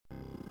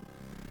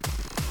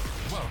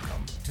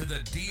to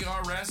the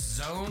DRS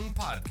Zone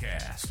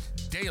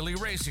Podcast. Daily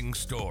racing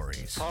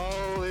stories.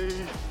 Holy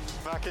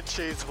mac and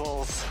cheese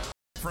balls.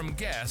 From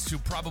guests who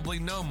probably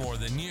know more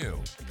than you,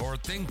 or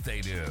think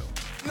they do.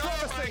 No,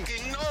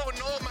 Mikey, no,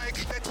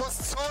 Mikey, that was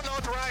so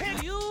not right.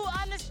 Do you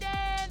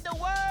understand the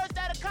words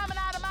that are coming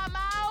out of my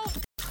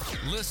mouth?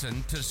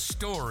 Listen to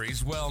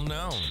stories well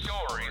known.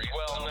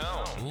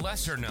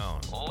 Lesser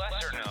known.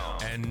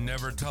 And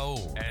never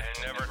told.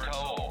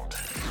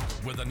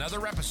 With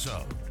another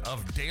episode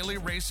of Daily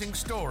Racing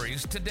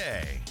Stories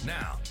today.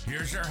 Now,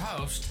 here's your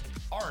host,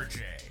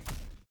 RJ.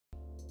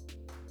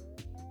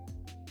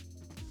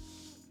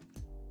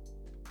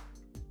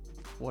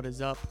 What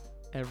is up,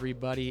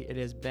 everybody? It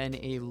has been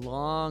a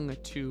long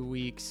 2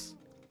 weeks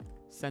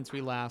since we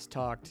last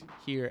talked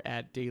here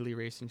at Daily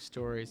Racing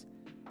Stories.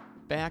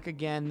 Back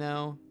again,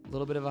 though. A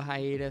little bit of a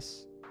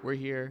hiatus. We're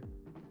here.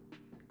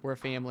 We're a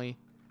family.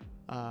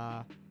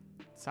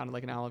 Sounded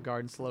like an Olive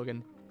Garden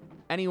slogan.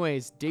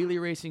 Anyways, Daily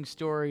Racing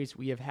Stories.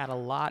 We have had a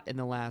lot in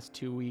the last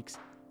 2 weeks.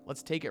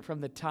 Let's take it from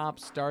the top,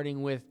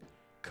 starting with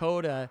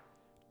COTA,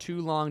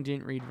 Too Long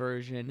Didn't Read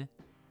version.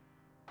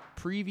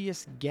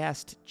 Previous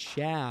guest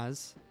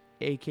Chaz,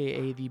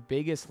 aka the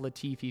biggest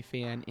Latifi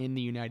fan in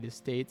the United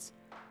States,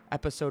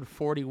 episode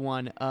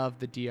 41 of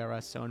the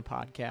DRS Zone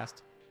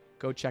podcast.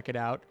 Go check it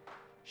out.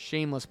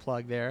 Shameless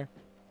plug there.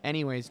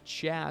 Anyways,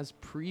 Chaz,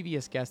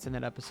 previous guest in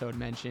that episode,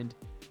 mentioned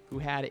who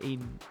had a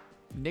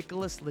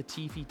Nicholas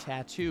Latifi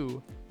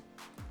tattoo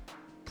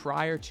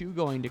prior to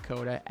going to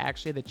COTA,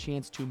 actually had the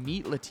chance to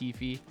meet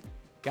Latifi,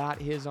 got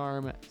his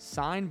arm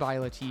signed by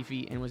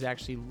Latifi, and was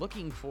actually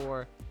looking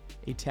for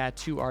a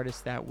tattoo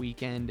artist that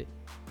weekend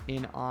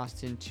in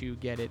Austin to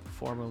get it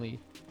formally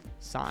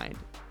signed.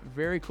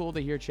 Very cool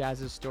to hear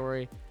Chaz's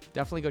story.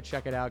 Definitely go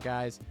check it out,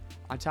 guys.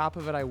 On top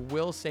of it, I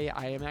will say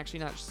I am actually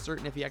not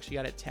certain if he actually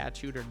got it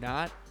tattooed or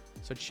not.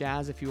 So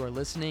Chaz, if you are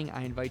listening,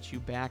 I invite you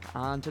back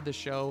onto the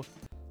show.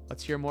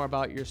 Let's hear more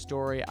about your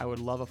story. I would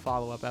love a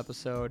follow-up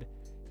episode,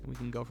 and we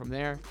can go from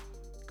there.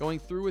 Going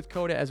through with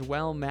COTA as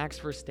well, Max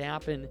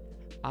Verstappen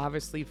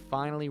obviously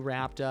finally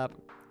wrapped up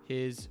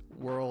his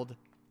world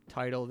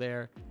title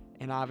there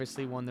and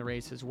obviously won the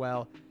race as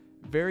well.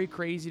 Very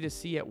crazy to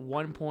see. At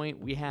one point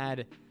we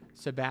had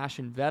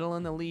Sebastian Vettel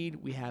in the lead,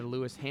 we had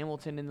Lewis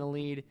Hamilton in the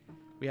lead,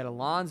 we had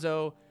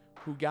Alonso,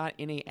 who got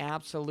in a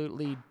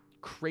absolutely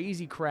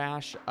crazy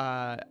crash.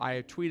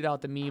 I tweeted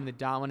out the meme, the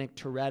Dominic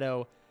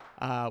Toretto,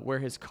 where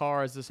his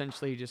car is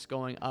essentially just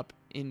going up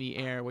in the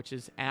air, which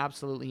is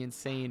absolutely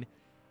insane.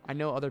 I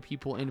know other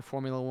people in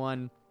Formula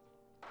One,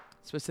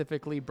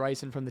 specifically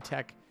Bryson from the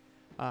Tech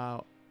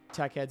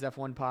Heads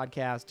F1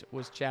 podcast,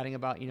 was chatting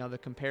about, the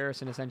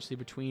comparison essentially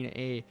between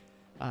a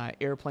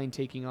airplane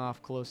taking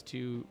off close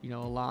to,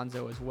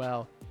 Alonso as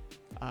well.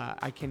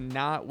 I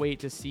cannot wait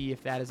to see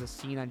if that is a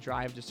scene on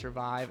Drive to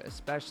Survive,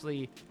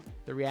 especially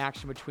the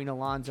reaction between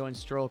Alonso and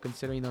Stroll,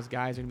 considering those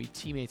guys are going to be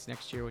teammates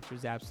next year, which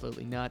was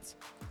absolutely nuts.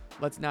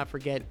 Let's not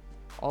forget,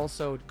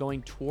 also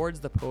going towards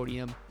the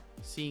podium,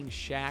 seeing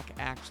Shaq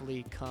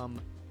actually come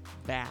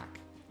back,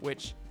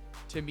 which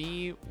to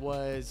me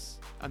was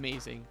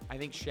amazing. I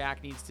think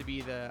Shaq needs to be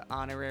the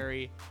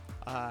honorary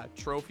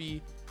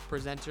trophy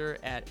presenter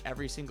at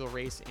every single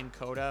race in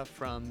COTA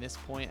from this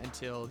point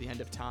until the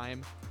end of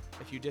time.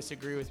 If you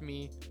disagree with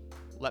me,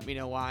 let me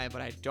know why,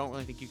 but I don't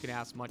really think you can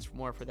ask much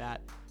more for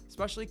that,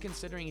 especially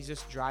considering he's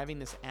just driving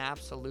this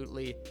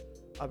absolutely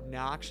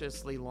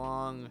obnoxiously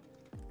long,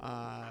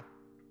 I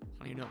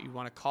don't even know what you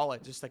want to call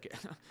it, just like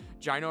a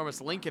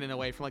ginormous Lincoln in a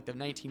way from like the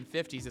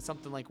 1950s. It's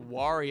something like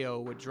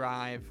Wario would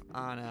drive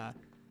on a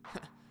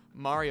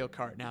Mario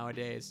Kart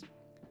nowadays.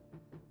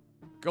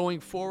 Going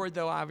forward,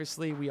 though,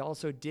 obviously, we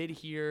also did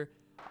hear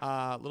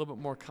a little bit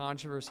more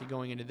controversy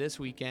going into this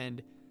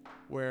weekend,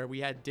 where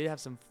we did have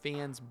some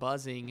fans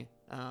buzzing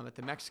at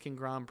the Mexican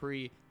Grand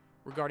Prix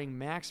regarding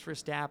Max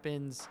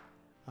Verstappen's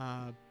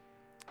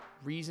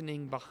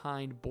reasoning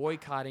behind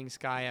boycotting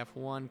Sky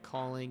F1,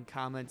 calling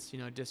comments,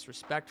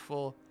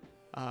 disrespectful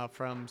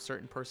from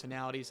certain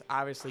personalities,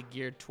 obviously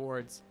geared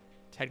towards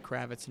Ted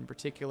Kravitz in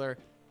particular.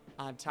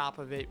 On top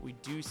of it, we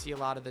do see a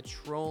lot of the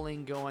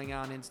trolling going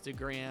on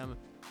Instagram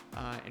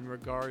in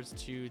regards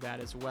to that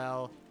as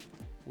well,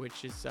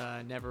 which is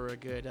never a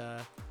good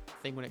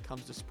thing when it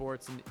comes to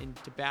sports. And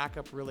to back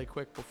up really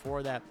quick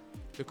before that,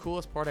 the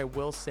coolest part I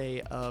will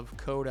say of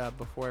COTA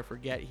before I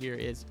forget here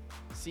is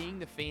seeing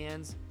the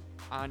fans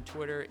on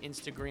Twitter,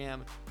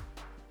 Instagram,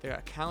 the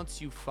accounts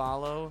you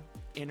follow,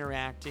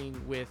 interacting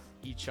with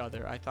each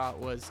other, I thought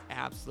was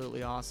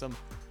absolutely awesome.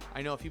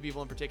 I know a few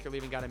people in particular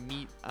even got to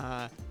meet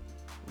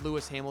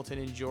Lewis Hamilton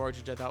and George,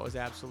 which I thought was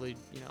absolutely,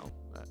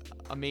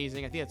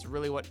 amazing. I think that's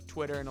really what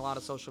Twitter and a lot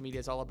of social media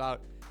is all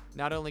about.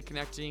 Not only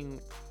connecting,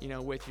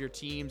 with your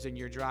teams and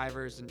your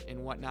drivers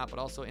and whatnot, but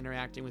also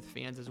interacting with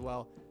fans as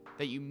well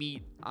that you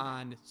meet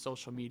on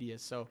social media.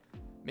 So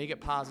make it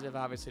positive,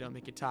 obviously, don't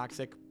make it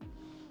toxic.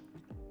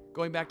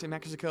 Going back to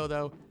Mexico,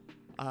 though,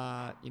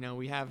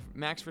 we have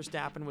Max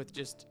Verstappen with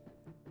just,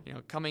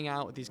 coming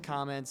out with these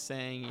comments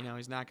saying,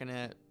 he's not going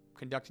to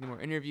conduct any more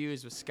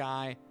interviews with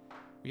Sky.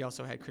 We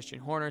also had Christian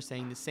Horner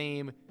saying the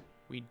same.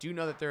 We do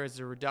know that there is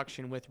a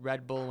reduction with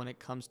Red Bull when it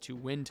comes to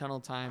wind tunnel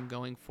time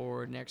going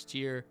forward next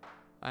year,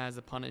 as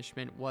the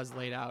punishment was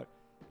laid out.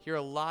 Hear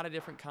a lot of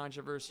different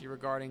controversy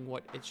regarding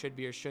what it should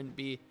be or shouldn't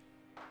be.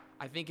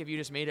 I think if you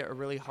just made it a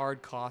really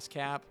hard cost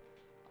cap,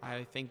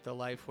 I think the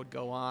life would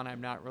go on.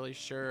 I'm not really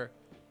sure,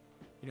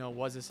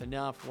 was this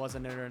enough?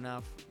 Wasn't it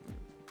enough?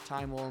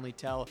 Time will only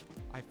tell.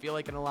 I feel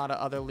like in a lot of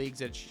other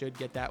leagues it should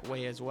get that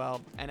way as well.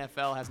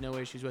 NFL has no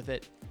issues with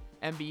it.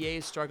 NBA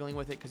is struggling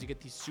with it because you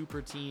get these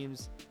super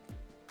teams.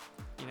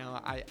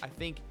 I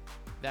think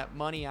that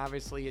money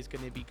obviously is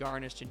going to be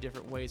garnished in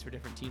different ways for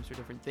different teams for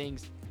different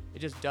things. It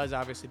just does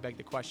obviously beg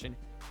the question,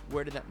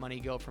 where did that money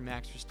go for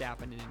Max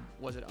Verstappen, and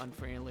was it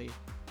unfairly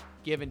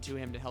given to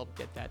him to help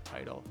get that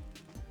title?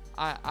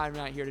 I'm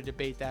not here to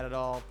debate that at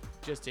all.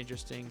 Just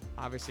interesting.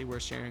 Obviously, we're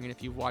sharing it.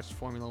 If you've watched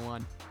Formula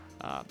One,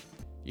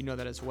 you know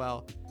that as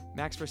well.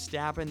 Max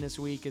Verstappen this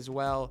week as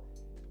well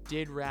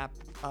did wrap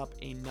up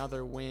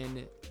another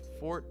win.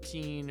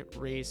 14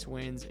 race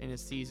wins in a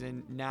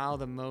season, now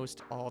the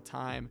most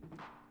all-time.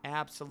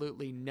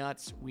 Absolutely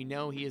nuts. We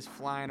know he is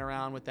flying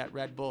around with that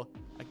Red Bull.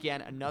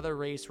 Again, another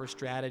race where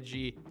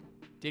strategy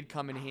did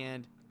come in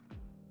hand.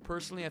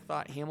 Personally, I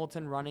thought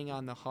Hamilton running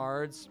on the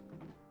hards,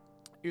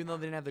 even though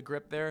they didn't have the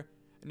grip there,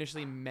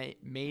 initially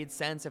made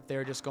sense if they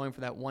were just going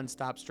for that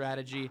one-stop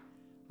strategy.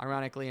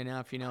 Ironically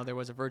enough, there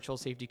was a virtual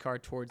safety car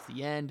towards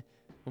the end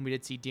when we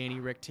did see Danny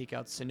Rick take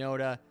out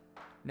Tsunoda.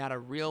 Not a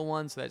real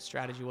one, so that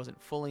strategy wasn't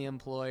fully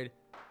employed,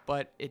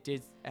 but it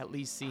did at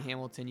least see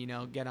Hamilton,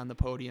 get on the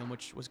podium,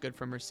 which was good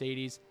for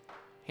Mercedes.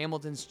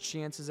 Hamilton's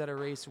chances at a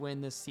race win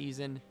this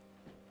season,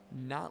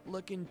 not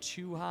looking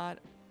too hot.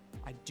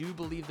 I do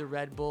believe the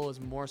Red Bull is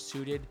more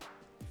suited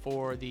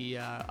for the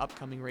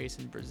upcoming race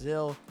in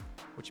Brazil,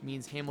 which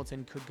means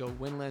Hamilton could go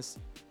winless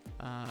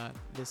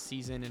this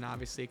season, and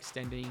obviously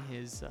extending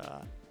his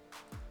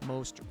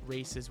most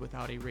races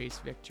without a race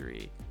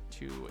victory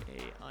to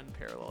a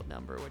unparalleled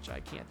number, which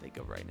I can't think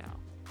of right now.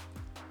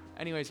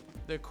 Anyways,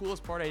 the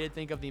coolest part I did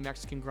think of the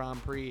Mexican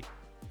Grand Prix,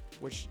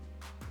 which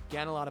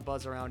again, a lot of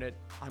buzz around it.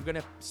 I'm going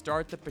to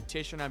start the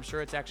petition. I'm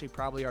sure it's actually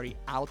probably already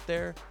out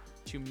there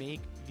to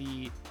make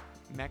the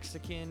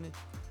Mexican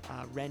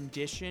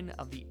rendition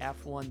of the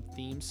F1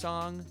 theme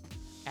song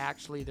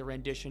actually the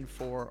rendition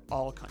for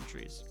all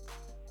countries.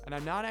 And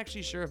I'm not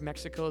actually sure if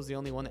Mexico is the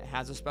only one that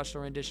has a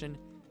special rendition.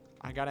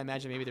 I gotta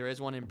imagine maybe there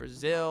is one in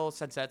Brazil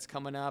since that's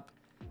coming up.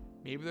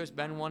 Maybe there's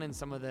been one in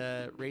some of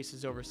the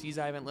races overseas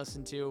I haven't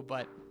listened to,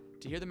 but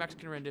to hear the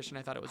Mexican rendition,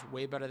 I thought it was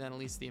way better than at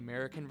least the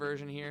American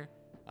version here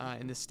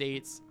in the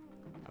States.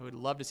 I would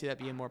love to see that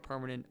be a more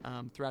permanent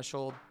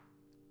threshold.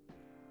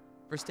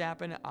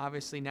 Verstappen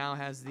obviously now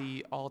has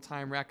the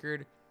all-time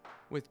record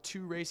with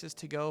 2 races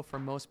to go for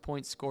most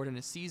points scored in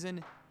a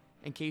season.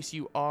 In case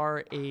you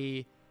are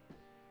a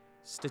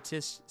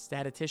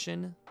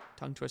statistician,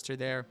 tongue twister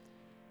there,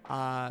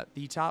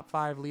 the top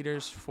 5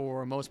 leaders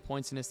for most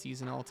points in a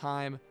season all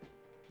time.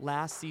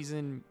 Last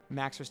season,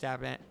 Max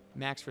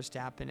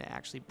Verstappen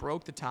actually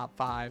broke the top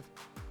 5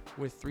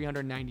 with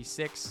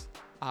 396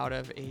 out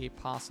of a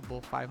possible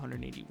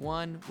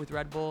 581 with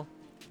Red Bull.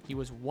 He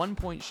was 1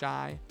 point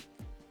shy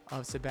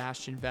of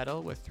Sebastian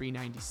Vettel with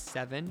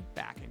 397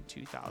 back in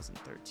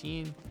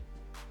 2013.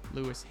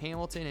 Lewis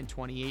Hamilton in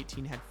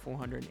 2018 had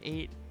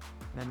 408,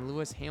 and then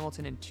Lewis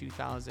Hamilton in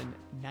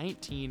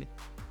 2019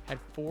 had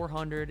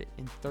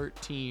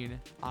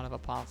 413 out of a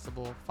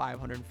possible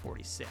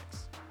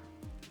 546.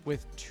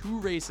 With 2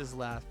 races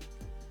left,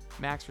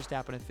 Max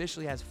Verstappen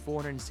officially has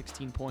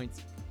 416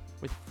 points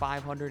with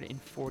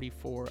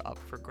 544 up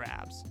for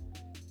grabs.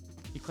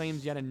 He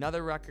claims yet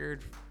another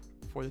record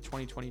for the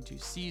 2022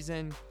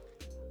 season.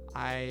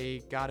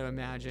 I got to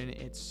imagine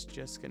it's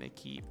just going to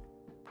keep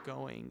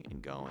going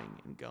and going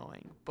and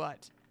going.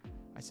 But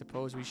I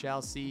suppose we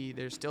shall see.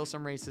 There's still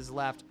some races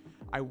left.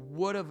 I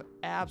would have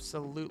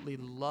absolutely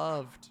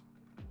loved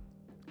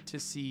to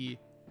see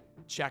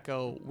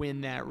Checo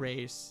win that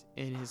race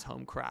in his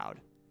home crowd.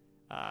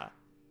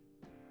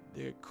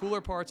 The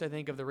cooler parts, I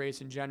think, of the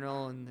race in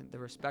general and the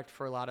respect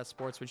for a lot of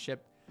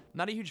sportsmanship. I'm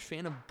not a huge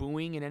fan of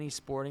booing in any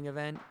sporting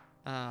event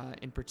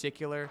in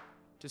particular.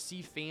 To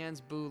see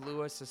fans boo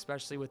Lewis,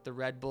 especially with the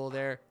Red Bull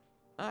there,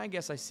 I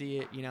guess I see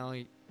it.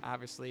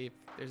 Obviously,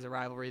 there's a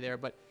rivalry there.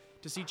 But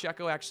to see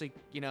Checo actually,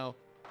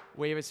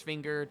 wave his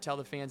finger, tell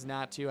the fans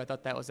not to, I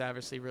thought that was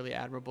obviously really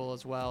admirable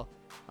as well.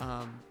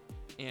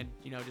 And,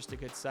 just a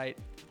good sight.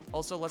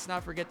 Also, let's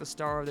not forget the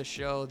star of the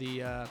show,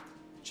 the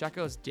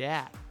Checo's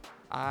dad.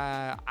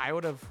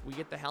 We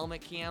get the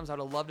helmet cams. I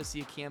would have loved to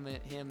see him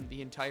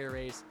the entire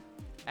race.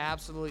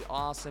 Absolutely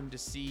awesome to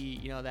see,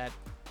 that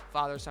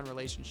father-son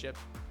relationship,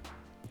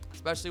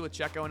 especially with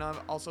Checo and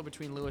also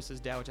between Lewis's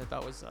dad, which I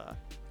thought was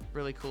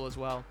really cool as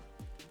well.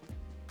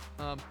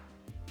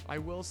 I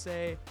will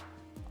say,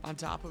 on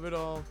top of it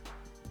all,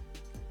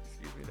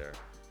 excuse me there,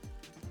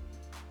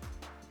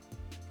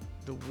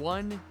 the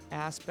one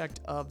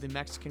aspect of the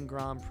Mexican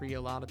Grand Prix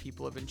a lot of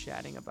people have been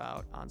chatting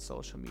about on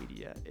social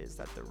media is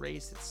that the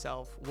race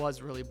itself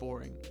was really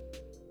boring.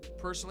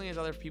 personally, as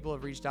other people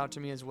have reached out to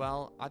me as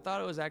well, I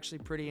thought it was actually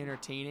pretty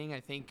entertaining. I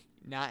think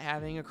not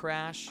having a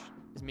crash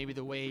is maybe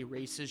the way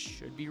races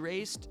should be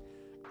raced.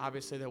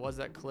 Obviously, there was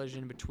that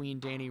collision between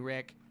Danny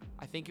Rick.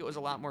 I think it was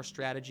a lot more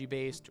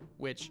strategy-based,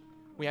 which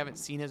we haven't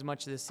seen as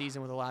much this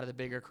season with a lot of the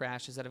bigger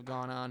crashes that have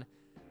gone on.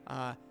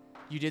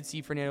 You did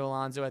see Fernando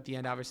Alonso at the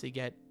end obviously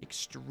get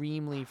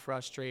extremely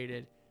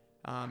frustrated,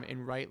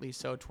 and rightly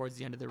so towards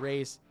the end of the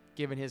race,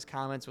 given his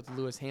comments with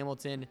Lewis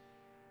Hamilton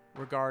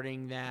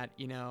regarding that,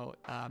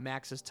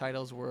 Max's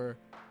titles were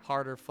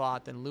harder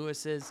fought than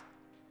Lewis's,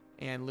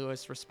 and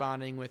Lewis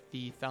responding with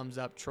the thumbs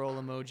up troll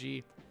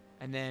emoji,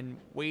 and then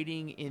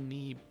waiting in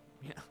the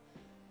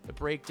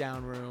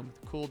breakdown room,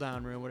 the cool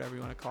down room, whatever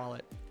you want to call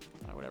it,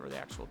 whatever the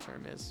actual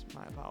term is.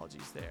 My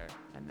apologies there.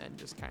 And then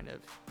just kind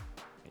of,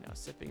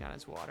 sipping on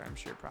his water. I'm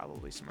sure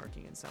probably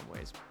smirking in some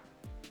ways.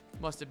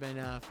 Must have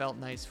been felt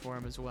nice for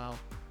him as well.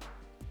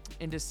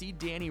 And to see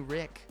Danny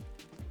Rick,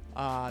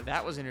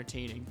 that was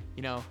entertaining.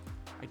 I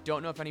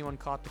don't know if anyone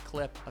caught the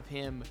clip of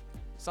him,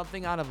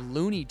 something out of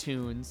Loony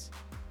Tunes,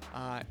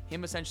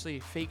 him essentially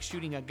fake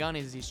shooting a gun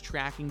as he's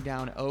tracking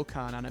down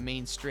Ocon on a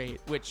main straight,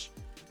 which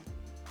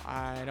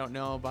I don't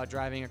know about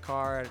driving a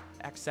car at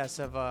excess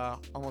of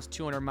almost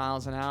 200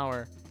 miles an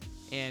hour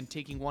and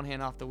taking one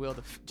hand off the wheel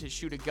to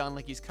shoot a gun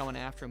like he's coming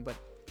after him, but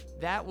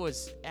that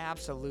was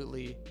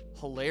absolutely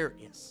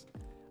hilarious.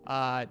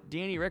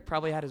 Danny Rick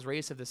probably had his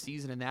race of the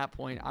season in that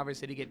point.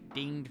 Obviously, to get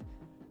dinged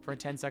for a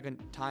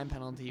 10-second time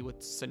penalty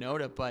with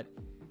Tsunoda, but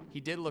he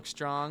did look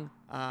strong.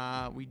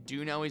 We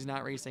do know he's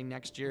not racing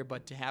next year,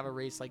 but to have a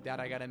race like that,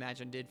 I gotta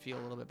imagine did feel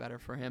a little bit better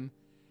for him.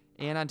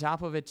 And on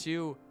top of it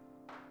too,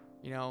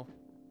 it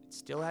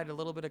still had a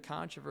little bit of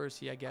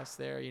controversy, I guess,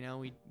 there.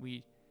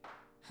 We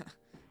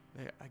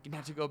I can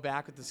have to go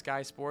back with the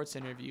Sky Sports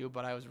interview,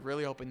 but I was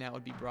really hoping that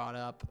would be brought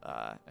up.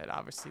 It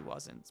obviously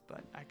wasn't,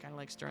 but I kind of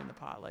like stirring the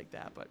pot like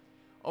that. But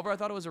overall, I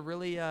thought it was a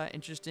really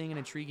interesting and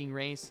intriguing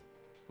race.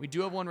 We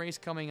do have one race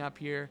coming up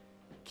here.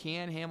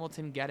 Can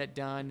Hamilton get it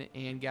done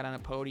and get on a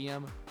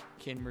podium?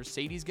 Can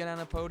Mercedes get on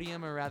a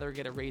podium, or rather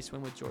get a race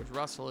win with George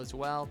Russell as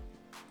well?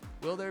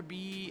 Will there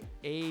be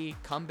a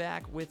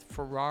comeback with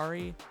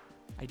Ferrari?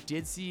 I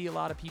did see a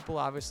lot of people,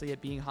 obviously, it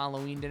being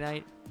Halloween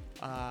tonight,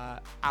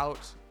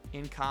 out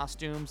in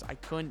costumes. I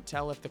couldn't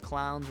tell if the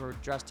clowns were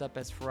dressed up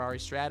as Ferrari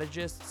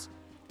strategists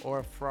or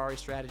if Ferrari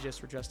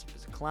strategists were dressed up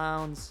as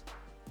clowns.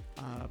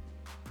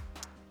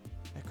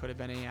 That could have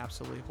been an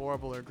absolutely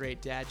horrible or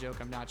great dad joke,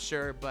 I'm not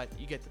sure, but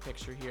you get the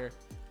picture here.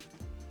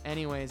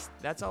 Anyways,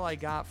 that's all I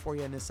got for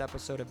you in this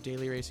episode of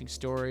Daily Racing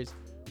Stories.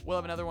 We'll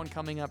have another one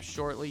coming up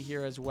shortly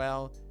here as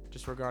well,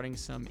 just regarding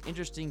some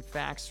interesting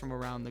facts from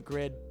around the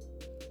grid.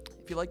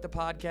 If you like the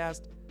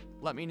podcast,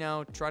 let me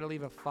know. Try to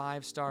leave a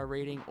 5-star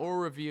rating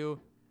or review.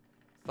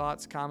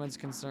 Thoughts, comments,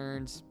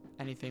 concerns,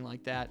 anything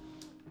like that.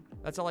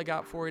 That's all I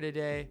got for you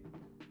today.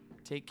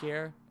 Take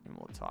care, and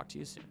we'll talk to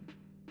you soon.